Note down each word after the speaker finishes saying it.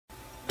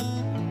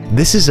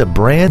This is a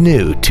brand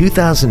new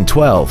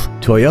 2012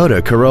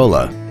 Toyota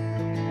Corolla.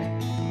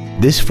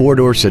 This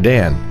four-door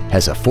sedan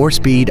has a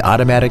 4-speed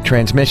automatic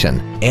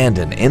transmission and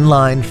an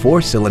inline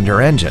 4-cylinder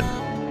engine.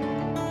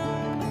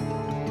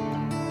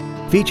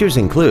 Features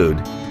include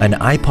an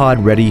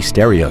iPod-ready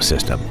stereo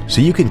system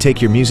so you can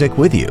take your music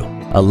with you,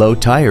 a low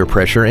tire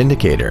pressure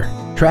indicator,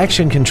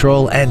 traction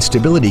control and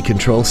stability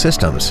control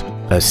systems,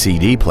 a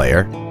CD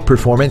player,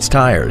 performance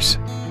tires,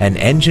 an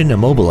engine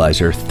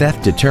immobilizer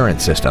theft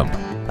deterrent system,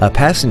 a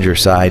passenger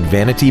side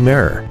vanity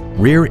mirror,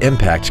 rear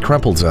impact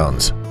crumple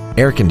zones,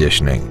 air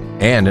conditioning,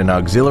 and an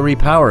auxiliary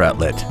power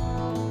outlet.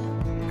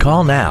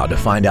 Call now to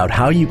find out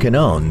how you can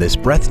own this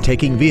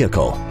breathtaking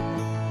vehicle.